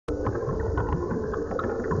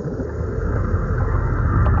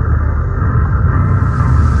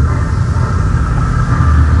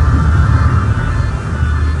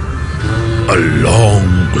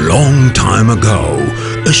time ago,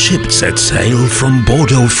 a ship set sail from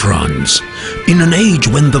Bordeaux, France, in an age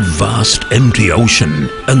when the vast empty ocean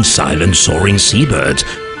and silent soaring seabirds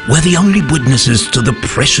were the only witnesses to the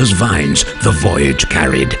precious vines the voyage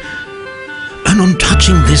carried. And on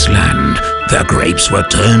touching this land, their grapes were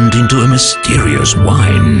turned into a mysterious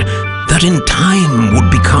wine that in time would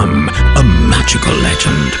become a magical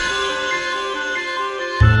legend.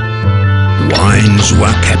 Wines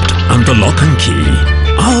were kept under lock and key.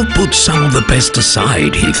 I'll put some of the best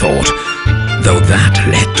aside, he thought, though that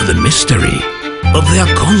led to the mystery of their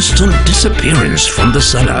constant disappearance from the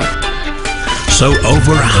cellar. So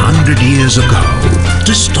over 100 years ago,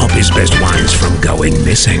 to stop his best wines from going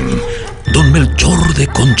missing, Don Melchor de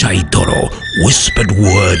Concha y Toro whispered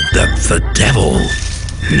word that the devil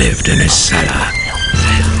lived in his cellar.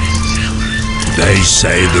 They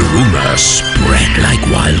say the rumor spread like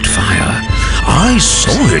wildfire. I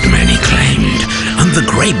saw it, many claimed, and the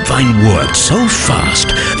grapevine worked so fast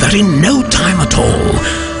that in no time at all,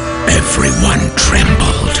 everyone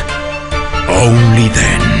trembled. Only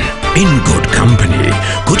then, in good company,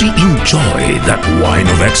 could he enjoy that wine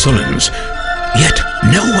of excellence. Yet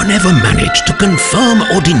no one ever managed to confirm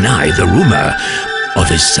or deny the rumor of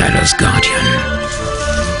his cellar's guardian.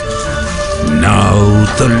 Now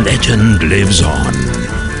the legend lives on.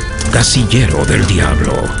 Casillero del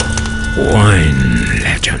Diablo, wine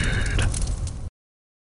legend.